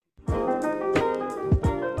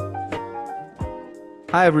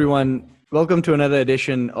Hi, everyone. Welcome to another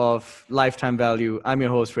edition of Lifetime Value. I'm your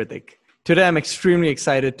host, Ritik. Today, I'm extremely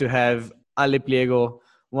excited to have Ale Pliego,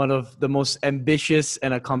 one of the most ambitious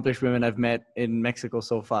and accomplished women I've met in Mexico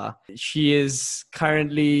so far. She is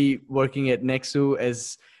currently working at Nexu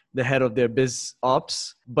as the head of their biz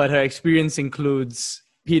ops, but her experience includes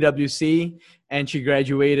PwC, and she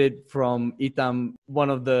graduated from ITAM, one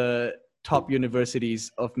of the top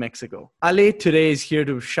universities of Mexico. Ale today is here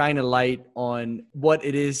to shine a light on what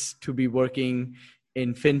it is to be working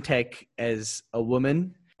in fintech as a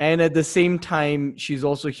woman. And at the same time, she's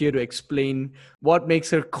also here to explain what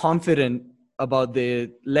makes her confident about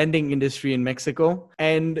the lending industry in Mexico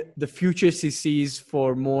and the future she sees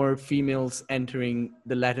for more females entering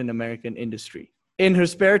the Latin American industry. In her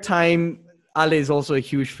spare time, Ale is also a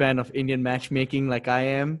huge fan of Indian matchmaking like I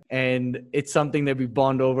am, and it's something that we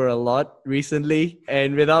bond over a lot recently.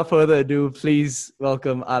 And without further ado, please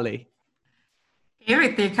welcome Ale. Hey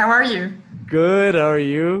Ritik, how are you? Good, how are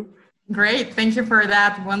you? Great, thank you for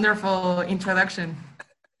that wonderful introduction.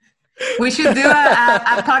 We should do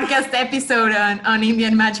a podcast episode on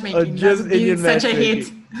Indian matchmaking. Just Indian such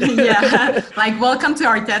matchmaking. A hit. Yeah, like welcome to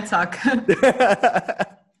our TED Talk.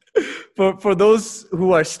 For those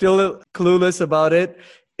who are still clueless about it,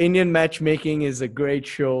 Indian Matchmaking is a great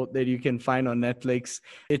show that you can find on Netflix.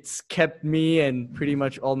 It's kept me and pretty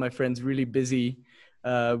much all my friends really busy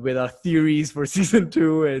with our theories for season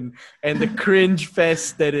 2 and the cringe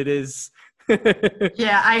fest that it is.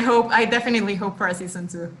 Yeah, I definitely hope for a season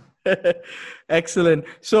 2. Excellent.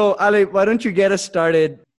 So Ale, why don't you get us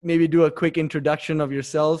started? Maybe do a quick introduction of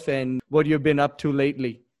yourself and what you've been up to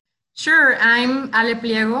lately. Sure, I'm Ale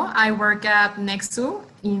Pliego. I work at Nexu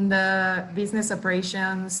in the business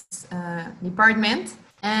operations department.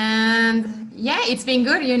 And yeah, it's been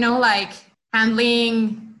good, like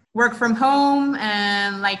handling work from home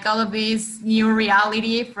and like all of this new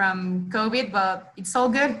reality from COVID, but it's all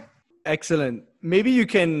good. Excellent. Maybe you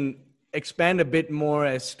can expand a bit more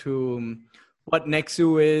as to what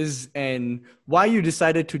Nexu is and why you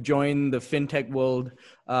decided to join the fintech world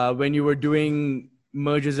when you were doing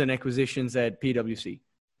mergers and acquisitions at PwC.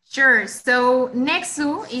 Sure. So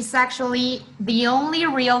Nexu is actually the only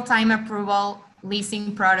real-time approval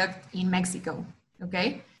leasing product in Mexico.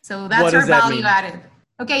 Okay. So that's our value added.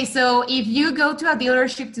 Okay, so if you go to a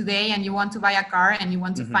dealership today and you want to buy a car and you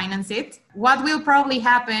want to finance it, what will probably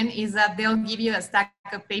happen is that they'll give you a stack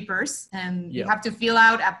of papers and you have to fill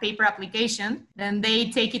out a paper application. Then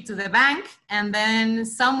they take it to the bank, and then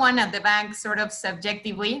someone at the bank sort of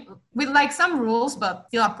subjectively, with like some rules, but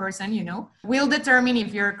still a person, will determine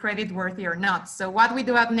if you're credit worthy or not. So what we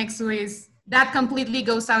do at Nexu is that completely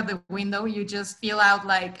goes out the window. You just fill out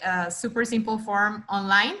like a super simple form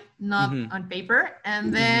online, not on paper.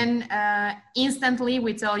 And then instantly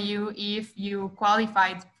we tell you if you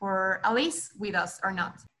qualified for a lease with us or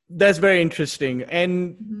not. That's very interesting.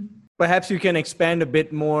 And perhaps you can expand a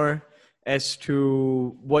bit more as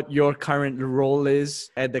to what your current role is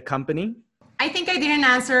at the company. I think I didn't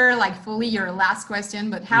answer like fully your last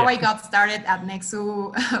question, but how I got started at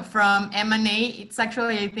Nexu from M&A, it's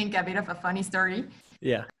actually, I think, a bit of a funny story.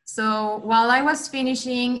 Yeah. So while I was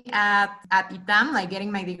finishing at ITAM, like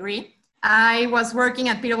getting my degree, I was working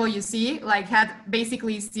at PwC, like had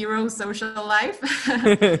basically zero social life.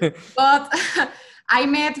 But I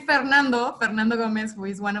met Fernando Gomez, who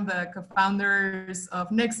is one of the co-founders of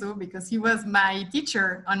Nexu, because he was my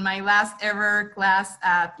teacher on my last ever class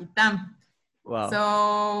at ITAM. Wow.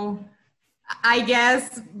 So I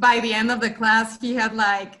guess by the end of the class, he had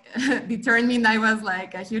like determined I was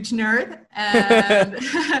like a huge nerd. And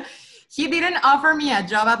he didn't offer me a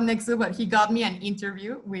job at Nexu, but he got me an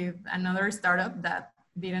interview with another startup that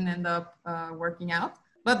didn't end up working out.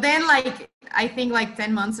 But then I think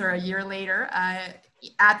 10 months or a year later, at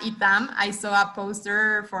ITAM, I saw a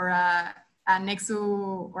poster for a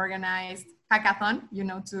Nexu organized hackathon,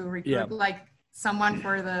 to recruit someone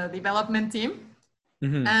for the development team.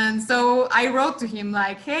 And so I wrote to him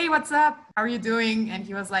like, hey, what's up? How are you doing? And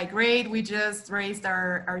he was like, great. We just raised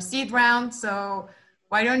our seed round. So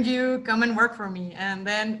why don't you come and work for me? And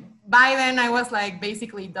then by then I was like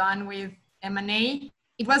basically done with M&A.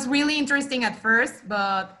 It was really interesting at first,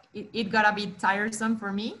 but it got a bit tiresome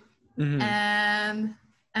for me. And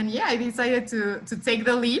yeah, I decided to take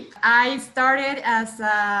the leap. I started as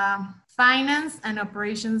a finance and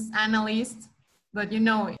operations analyst. But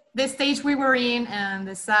the stage we were in and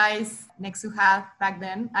the size Nexu had back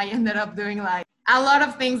then, I ended up doing like a lot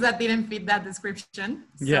of things that didn't fit that description.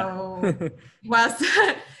 So it was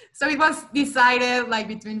So it was decided like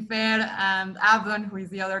between Fer and Abdon, who is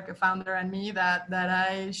the other co-founder, and me that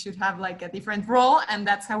I should have like a different role. And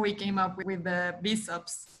that's how we came up with the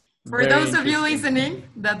BSOPs. For Very those of you interesting. listening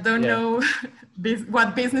that don't know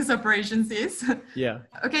what business operations is. Yeah.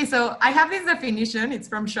 Okay, so I have this definition. It's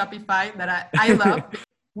from Shopify that I love.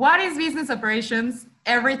 What is business operations?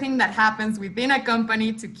 Everything that happens within a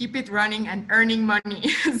company to keep it running and earning money.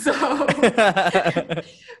 So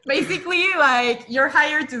basically, like you're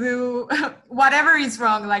hired to do whatever is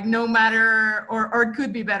wrong, like no matter, or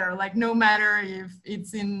could be better, like no matter if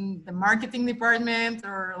it's in the marketing department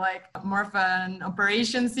or like more of an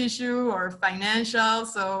operations issue or financial.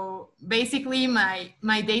 So basically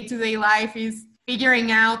my day-to-day life is figuring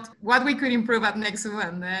out what we could improve at Nexu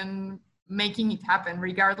and then making it happen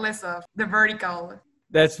regardless of the vertical.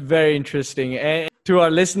 That's very interesting. And to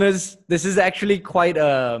our listeners, this is actually quite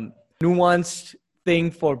a nuanced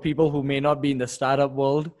thing for people who may not be in the startup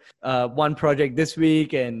world. One project this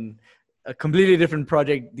week and a completely different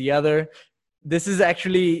project the other. This is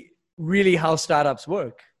actually really how startups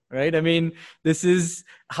work, right? I mean, this is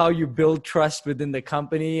how you build trust within the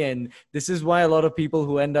company. And this is why a lot of people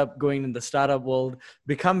who end up going in the startup world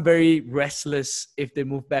become very restless if they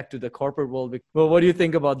move back to the corporate world. Well, what do you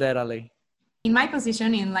think about that, Ali? In my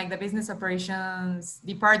position in like the business operations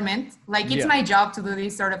department, like it's my job to do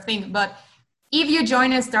this sort of thing. But if you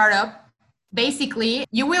join a startup, basically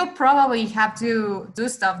you will probably have to do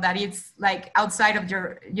stuff that is like outside of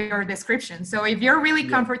your description. So if you're really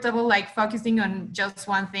comfortable like focusing on just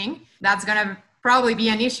one thing, that's gonna probably be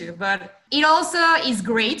an issue. But it also is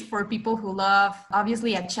great for people who love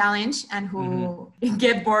obviously a challenge and who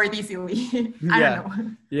get bored easily. I don't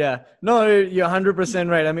know. Yeah, no, you're 100%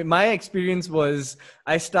 right. I mean, my experience was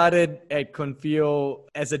I started at Confio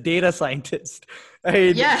as a data scientist. All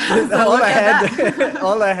I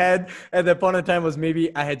had at that point of time was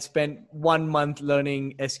maybe I had spent 1 month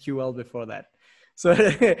learning SQL before that. So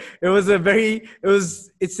it was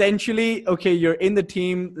essentially, okay, you're in the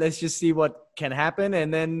team. Let's just see what can happen.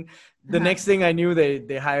 And then the next thing I knew,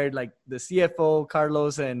 they hired like the CFO,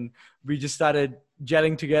 Carlos, and we just started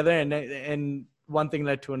gelling together and one thing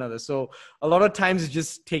led to another. So a lot of times it's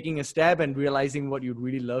just taking a stab and realizing what you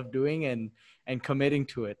really love doing and committing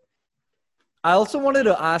to it. I also wanted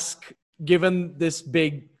to ask, given this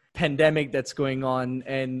big pandemic that's going on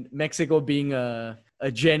and Mexico being a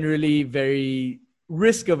generally very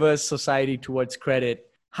risk-averse society towards credit,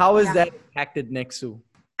 how has that impacted Nexu?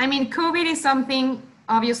 I mean, COVID is something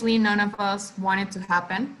obviously none of us wanted to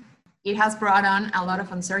happen. It has brought on a lot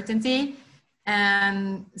of uncertainty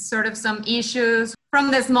and sort of some issues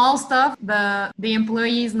from the small stuff, the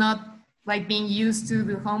employees not like being used to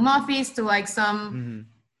the home office, to like some,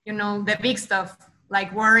 the big stuff,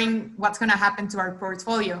 like worrying what's going to happen to our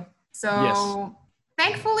portfolio. So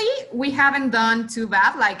thankfully, we haven't done too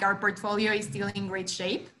bad. Like our portfolio is still in great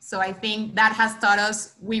shape. So I think that has taught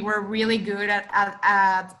us we were really good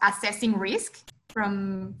at assessing risk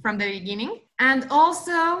from the beginning. And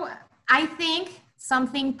also, I think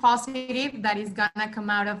something positive that is gonna come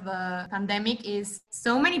out of the pandemic is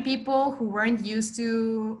so many people who weren't used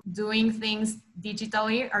to doing things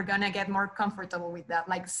digitally are gonna get more comfortable with that.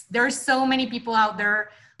 Like there's so many people out there,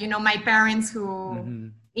 my parents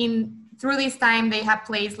who through this time they have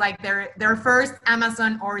placed like their first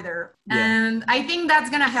Amazon order. And I think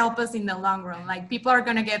that's gonna help us in the long run. Like people are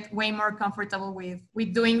gonna get way more comfortable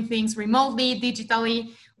with doing things remotely,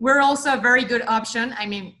 digitally. We're also a very good option. I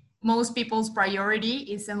mean, most people's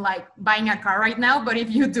priority isn't like buying a car right now, but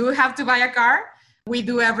if you do have to buy a car, we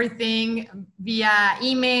do everything via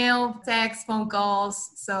email, text, phone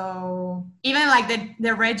calls. So even like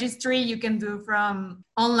the registry you can do from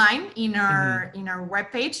online in our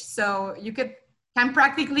webpage. So you can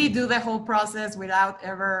practically do the whole process without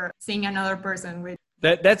ever seeing another person.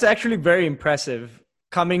 That's actually very impressive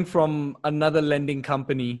coming from another lending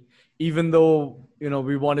company. Even though,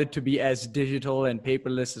 we wanted to be as digital and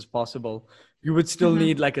paperless as possible, you would still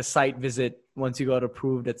need like a site visit once you got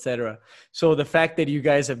approved, etc. So the fact that you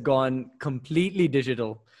guys have gone completely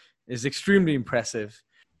digital is extremely impressive.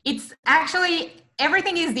 It's actually,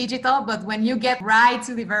 everything is digital, but when you get right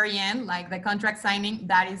to the very end, like the contract signing,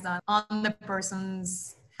 that is done on the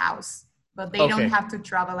person's house, but they don't have to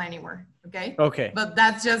travel anywhere. Okay. But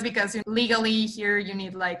that's just because legally here you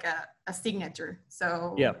need like a signature.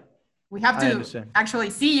 So we have to actually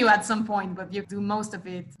see you at some point, but you do most of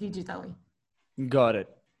it digitally. Got it.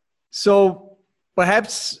 So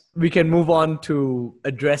perhaps we can move on to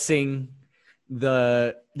addressing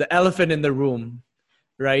the elephant in the room,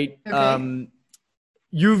 right? Okay.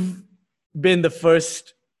 You've been the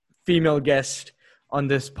first female guest on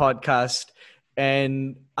this podcast,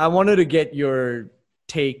 And I wanted to get your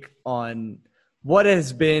take on what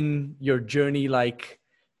has been your journey like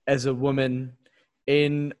as a woman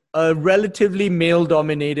in a relatively male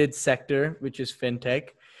dominated sector, which is fintech,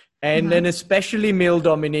 and an especially male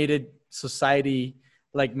dominated society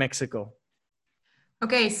like Mexico.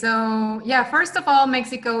 Okay, so yeah, first of all,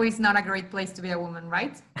 Mexico is not a great place to be a woman,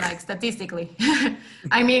 right? Like statistically.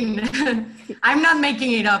 I mean, I'm not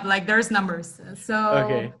making it up, like there's numbers. So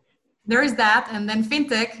Okay. there is that. And then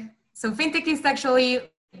fintech. So fintech is actually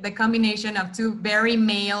the combination of two very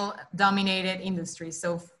male dominated industries. So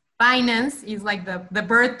finance is like the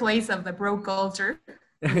birthplace of the bro culture,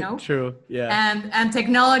 you know? True. Yeah. And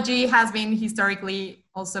technology has been historically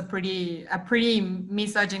also a pretty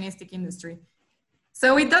misogynistic industry.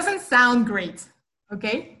 So it doesn't sound great,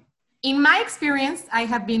 okay? In my experience, I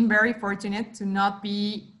have been very fortunate to not be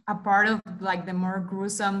a part of like the more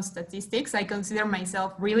gruesome statistics. I consider myself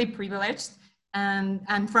really privileged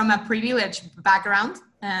and from a privileged background.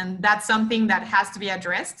 And that's something that has to be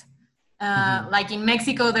addressed. Like in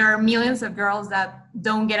Mexico, there are millions of girls that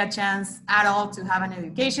don't get a chance at all to have an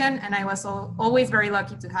education. And I was always very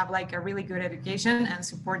lucky to have like a really good education and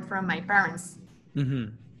support from my parents.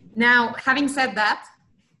 Now, having said that,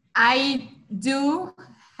 I do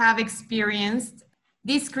have experienced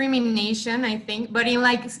discrimination, I think, but in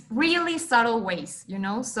like really subtle ways, you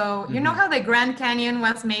know? So, you know how the Grand Canyon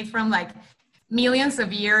was made from like millions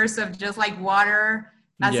of years of just like water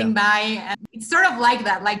passing by? And it's sort of like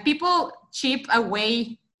that. Like people chip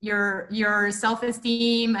away your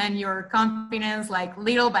self-esteem and your confidence like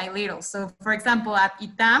little by little. So, for example, at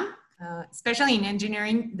ITAM, especially in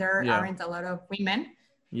engineering, there aren't a lot of women.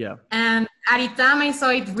 Yeah. And at ITAM, I saw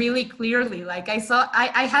it really clearly. Like I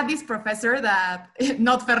had this professor that,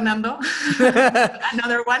 not Fernando,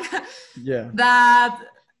 another one, that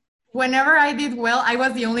whenever I did well, I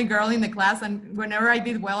was the only girl in the class. And whenever I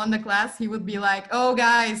did well in the class, he would be like, oh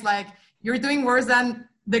guys, like you're doing worse than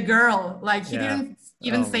the girl. Like he didn't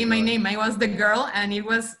even say my name. I was the girl. And it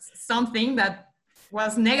was something that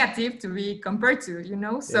was negative to be compared to, you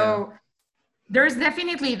know? So there's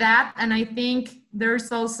definitely that. And I think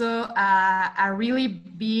there's also a really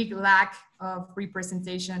big lack of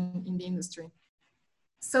representation in the industry.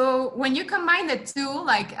 So when you combine the two,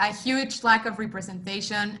 like a huge lack of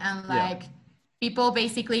representation and like people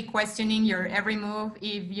basically questioning your every move,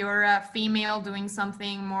 if you're a female doing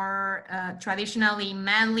something more traditionally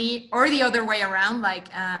manly or the other way around, like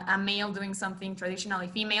a male doing something traditionally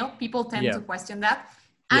female, people tend to question that.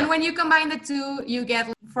 And when you combine the two, you get,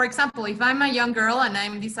 for example, if I'm a young girl and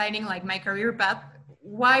I'm deciding like my career path,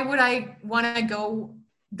 why would I want to go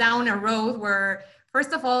down a road where,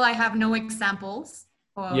 first of all, I have no examples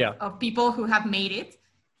of people who have made it.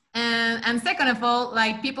 And second of all,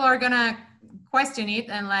 like people are going to question it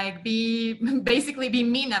and like basically be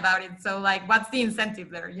mean about it. So like, what's the incentive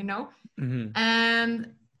there, you know?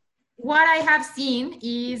 And what I have seen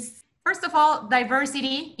is, first of all,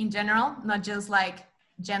 diversity in general, not just like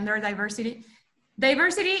gender diversity.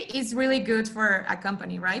 Diversity is really good for a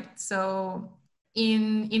company, right? So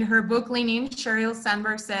in her book, Lean In, Sheryl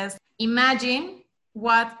Sandberg says, imagine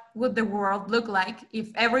what would the world look like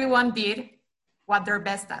if everyone did what they're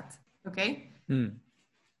best at, okay?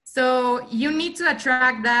 So you need to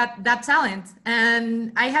attract that talent.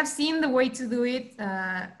 And I have seen the way to do it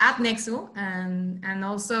at Nexu and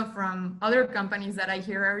also from other companies that I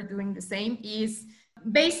hear are doing the same is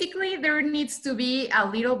basically there needs to be a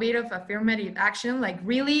little bit of affirmative action, like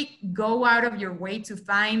really go out of your way to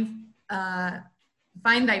find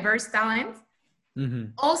diverse talent.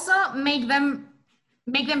 Also make them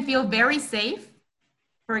feel very safe.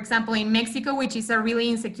 For example, in Mexico, which is a really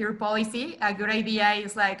insecure policy, a good idea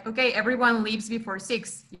is like, okay, everyone leaves before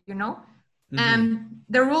 6, you know? And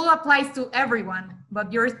the rule applies to everyone,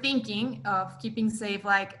 but you're thinking of keeping safe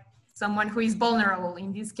like someone who is vulnerable,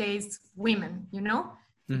 in this case, women, you know,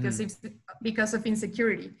 because of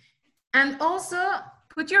insecurity. And also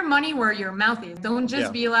put your money where your mouth is. Don't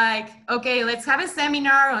just be like, okay, let's have a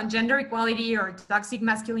seminar on gender equality or toxic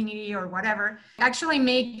masculinity or whatever. Actually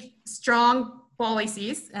make strong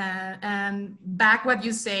policies and back what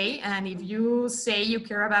you say. And if you say you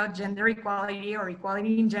care about gender equality or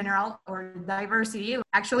equality in general or diversity,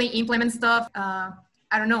 actually implement stuff.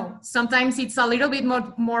 I don't know, sometimes it's a little bit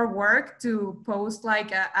more work to post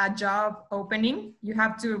like a job opening. You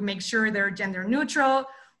have to make sure they're gender neutral,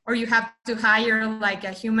 or you have to hire like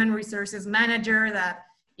a human resources manager that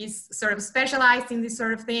is sort of specialized in this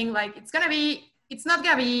sort of thing. Like it's not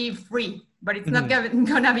gonna be free, but it's not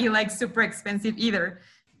gonna be like super expensive either.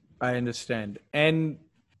 I understand. And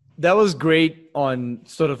that was great on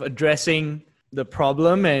sort of addressing the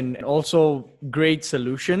problem and also great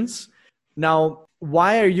solutions. Now,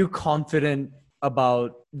 why are you confident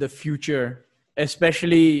about the future,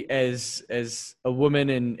 especially as a woman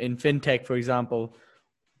in fintech, for example?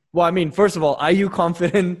 Well, I mean, first of all, are you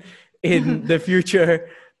confident in the future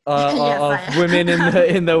Yes, I of women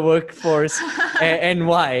in the workforce, and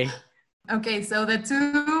why? Okay, so the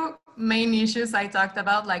two main issues I talked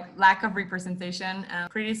about, like lack of representation and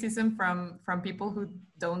criticism from people who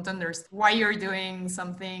don't understand why you're doing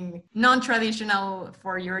something non-traditional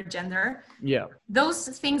for your gender. Yeah. Those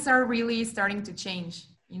things are really starting to change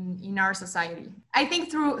in our society. I think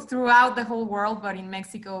throughout the whole world, but in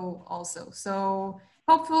Mexico also. So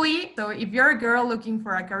hopefully, so if you're a girl looking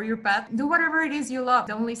for a career path, do whatever it is you love.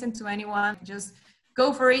 Don't listen to anyone. Just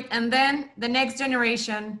go for it. And then the next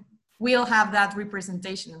generation will have that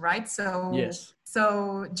representation, right? Yes.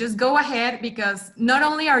 So just go ahead, because not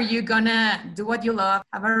only are you gonna do what you love,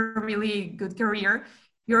 have a really good career,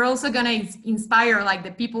 you're also gonna inspire like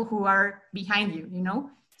the people who are behind you, you know?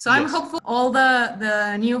 So I'm Yes. hopeful all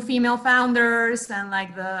the new female founders and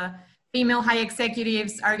like the female high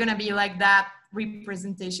executives are gonna be like that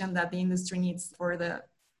representation that the industry needs for the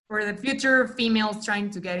future females trying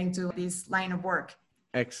to get into this line of work.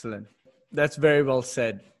 Excellent. That's very well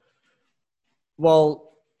said.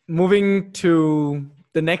 Well, moving to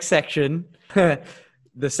the next section,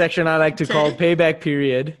 the section I like to call payback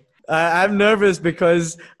period. I'm nervous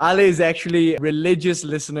because Ale is actually a religious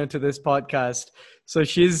listener to this podcast. So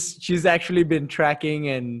she's actually been tracking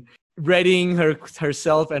and readying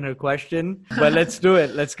herself and her question. But let's do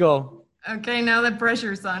it. Let's go. Okay, now the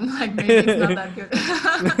pressure's on. Like maybe it's not that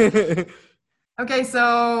good. Okay,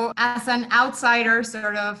 so as an outsider,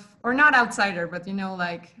 sort of, or not outsider, but you know,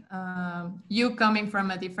 like you coming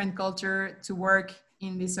from a different culture to work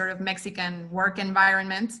in this sort of Mexican work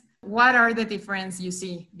environment, what are the difference you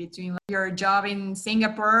see between your job in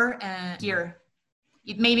Singapore and here?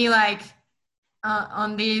 It may be like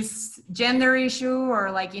on this gender issue,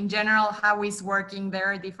 or like in general, how is working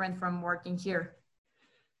there different from working here?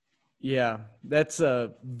 Yeah, that's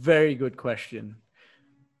a very good question.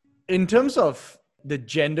 In terms of the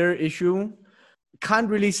gender issue, can't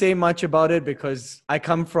really say much about it because I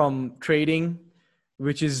come from trading,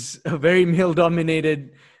 which is a very male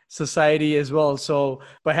dominated society as well. So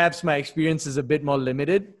perhaps my experience is a bit more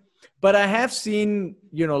limited. But I have seen,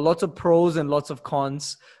 lots of pros and lots of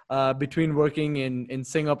cons between working in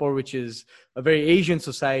Singapore, which is a very Asian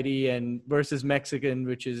society, and versus Mexican,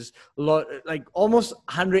 which is a lot like almost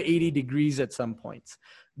 180 degrees at some points.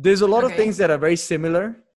 There's a lot of things that are very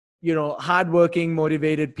similar. Hardworking,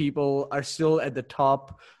 motivated people are still at the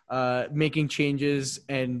top, making changes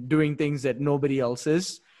and doing things that nobody else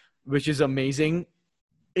is, which is amazing.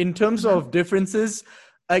 In terms of differences,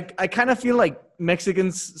 I kind of feel like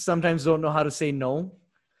Mexicans sometimes don't know how to say no.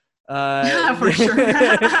 For sure.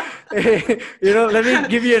 Let me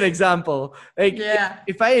give you an example. Like,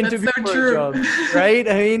 if I interview for a job, right?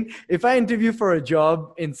 I mean, if I interview for a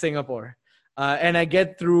job in Singapore, and I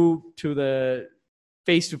get through to the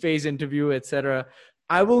face-to-face interview, etc.,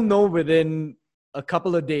 I will know within a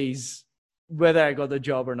couple of days whether I got the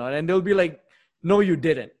job or not. And they'll be like, "No, you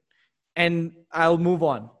didn't," and I'll move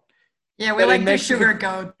on. Yeah, we like to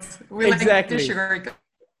sugarcoat. Exactly. Like to sugarcoat.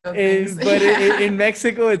 But in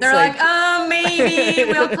Mexico, it's they're like, oh,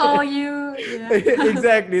 maybe we'll call you. Yeah.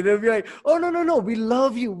 Exactly. They'll be like, oh, no, we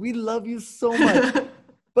love you so much,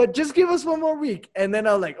 but just give us one more week. And then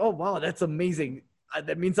I'm like, oh wow, that's amazing,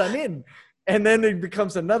 that means I'm in. And then it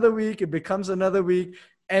becomes another week,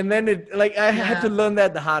 and then I had to learn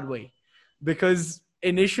that the hard way, because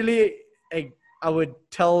initially I would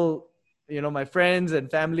tell my friends and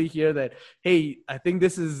family here that, hey, I think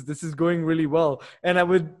this is going really well. And I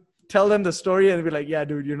would tell them the story and be like, yeah,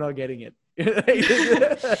 dude, you're not getting it.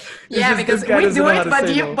 Yeah, because we do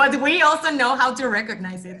it, but we also know how to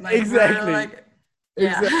recognize it. Like, exactly.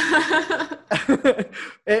 Yeah.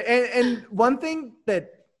 And one thing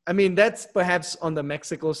that, I mean, that's perhaps on the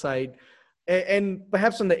Mexico side, and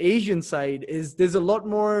perhaps on the Asian side, is there's a lot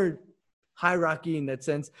more hierarchy in that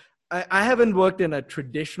sense. I haven't worked in a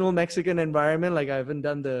traditional Mexican environment. Like, I haven't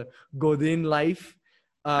done the Godin life.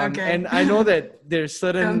 And I know that there's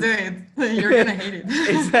certain... Don't do it. You're going to hate it.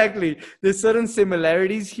 Exactly. There's certain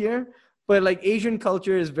similarities here. But like Asian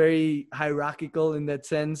culture is very hierarchical in that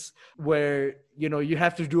sense, where, you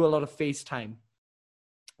have to do a lot of FaceTime.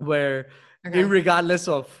 Where regardless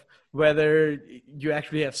of whether you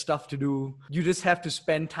actually have stuff to do, you just have to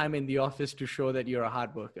spend time in the office to show that you're a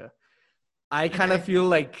hard worker. I kind of feel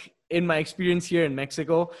like, in my experience here in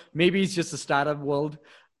Mexico, maybe it's just a startup world,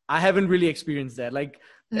 I haven't really experienced that. Like,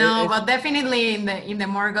 No, but definitely in the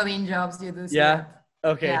more Godin jobs, you do see Yeah. that.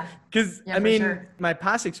 Okay. Yeah. Because Yeah, I for mean, sure. my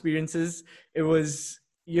past experiences, it was,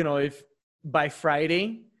 if by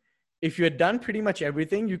Friday, if you had done pretty much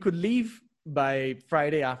everything, you could leave by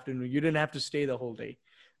Friday afternoon. You didn't have to stay the whole day.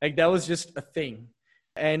 Like that was just a thing.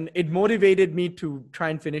 And it motivated me to try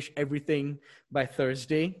and finish everything by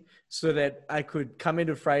Thursday so that I could come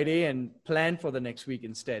into Friday and plan for the next week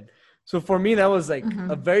instead. So for me, that was like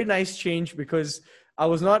a very nice change because I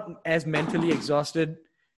was not as mentally exhausted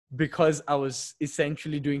because I was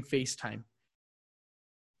essentially doing FaceTime.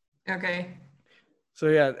 Okay. So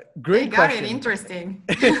yeah, I great got it. question.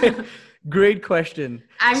 Interesting. Great question.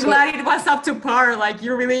 I'm glad it was up to par. Like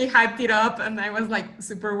you really hyped it up, and I was like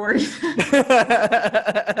super worried.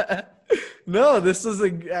 No, this is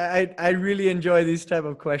I really enjoy these type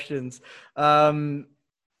of questions.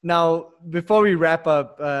 Now, before we wrap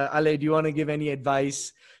up, Ale, do you want to give any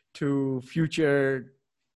advice to future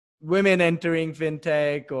women entering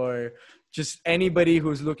fintech or just anybody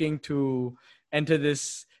who's looking to enter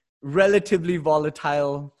this relatively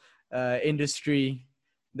volatile industry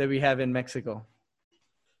that we have in Mexico?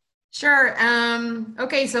 Sure.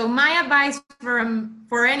 Okay. So my advice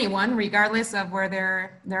for anyone, regardless of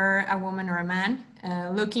whether they're a woman or a man,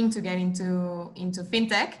 looking to get into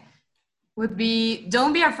fintech, would be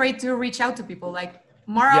don't be afraid to reach out to people. Like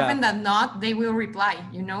more often than not, they will reply.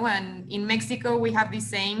 And in Mexico we have this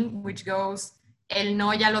saying which goes, "El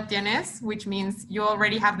no ya lo tienes," which means you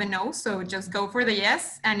already have the no. So just go for the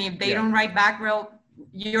yes, and if they don't write back, well,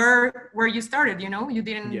 you're where you started. You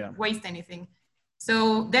didn't waste anything.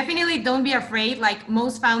 So definitely don't be afraid. Like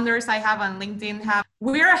most founders I have on LinkedIn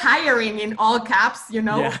we're hiring in all caps,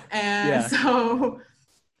 and so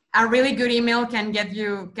a really good email can get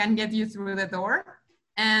you through the door.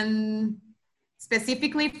 And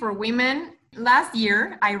specifically for women, last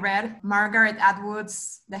year I read Margaret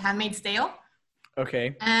Atwood's The Handmaid's Tale.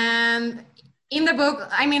 Okay. And in the book,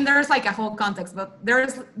 I mean, there's like a whole context, but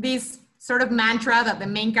there's this sort of mantra that the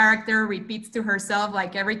main character repeats to herself,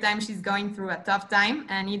 like every time she's going through a tough time.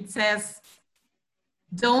 And it says,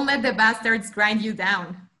 "Don't let the bastards grind you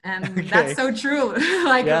down." And that's so true.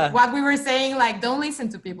 Like what we were saying, like, don't listen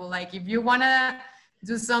to people. Like if you want to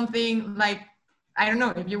do something, like, I don't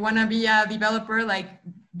know, if you want to be a developer, like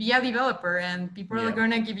be a developer, and people are going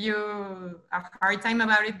to give you a hard time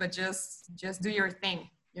about it, but just do your thing,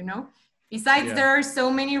 Besides, there are so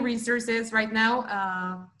many resources right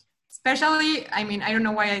now, especially, I mean, I don't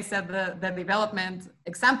know why I said the development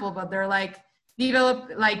example, but they're like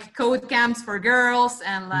code camps for girls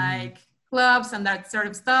and like clubs and that sort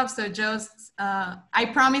of stuff. So just, I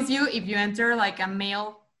promise you, if you enter like a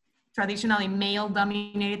traditionally male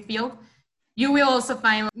dominated field, you will also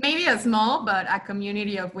find maybe a small, but a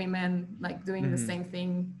community of women like doing the same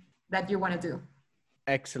thing that you want to do.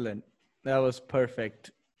 Excellent. That was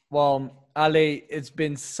perfect. Well, Ale, it's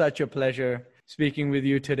been such a pleasure speaking with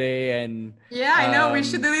you today. And I know we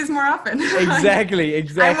should do this more often. Exactly.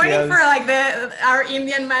 I'm waiting for like our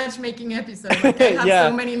Indian matchmaking episode. Like, I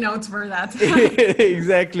have so many notes for that.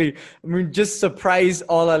 Exactly. I mean, just surprise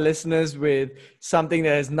all our listeners with something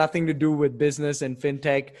that has nothing to do with business and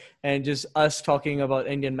fintech, and just us talking about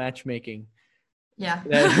Indian matchmaking. Yeah.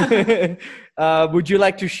 Would you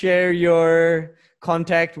like to share your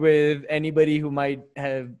contact with anybody who might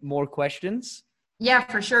have more questions? Yeah,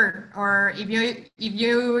 for sure. Or if you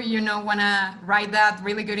want to write that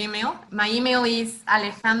really good email, my email is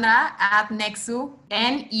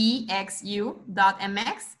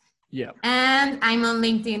alejandra@nexu.mx. Yeah. And I'm on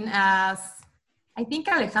LinkedIn as, I think,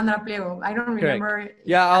 Alejandra Pliego. I don't remember. Correct.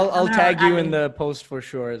 Yeah, I'll tag you in the post for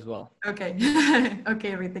sure as well. Okay.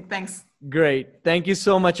 Okay, Ritik, thanks. Great. Thank you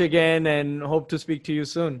so much again, and hope to speak to you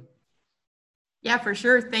soon. Yeah, for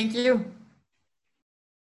sure. Thank you.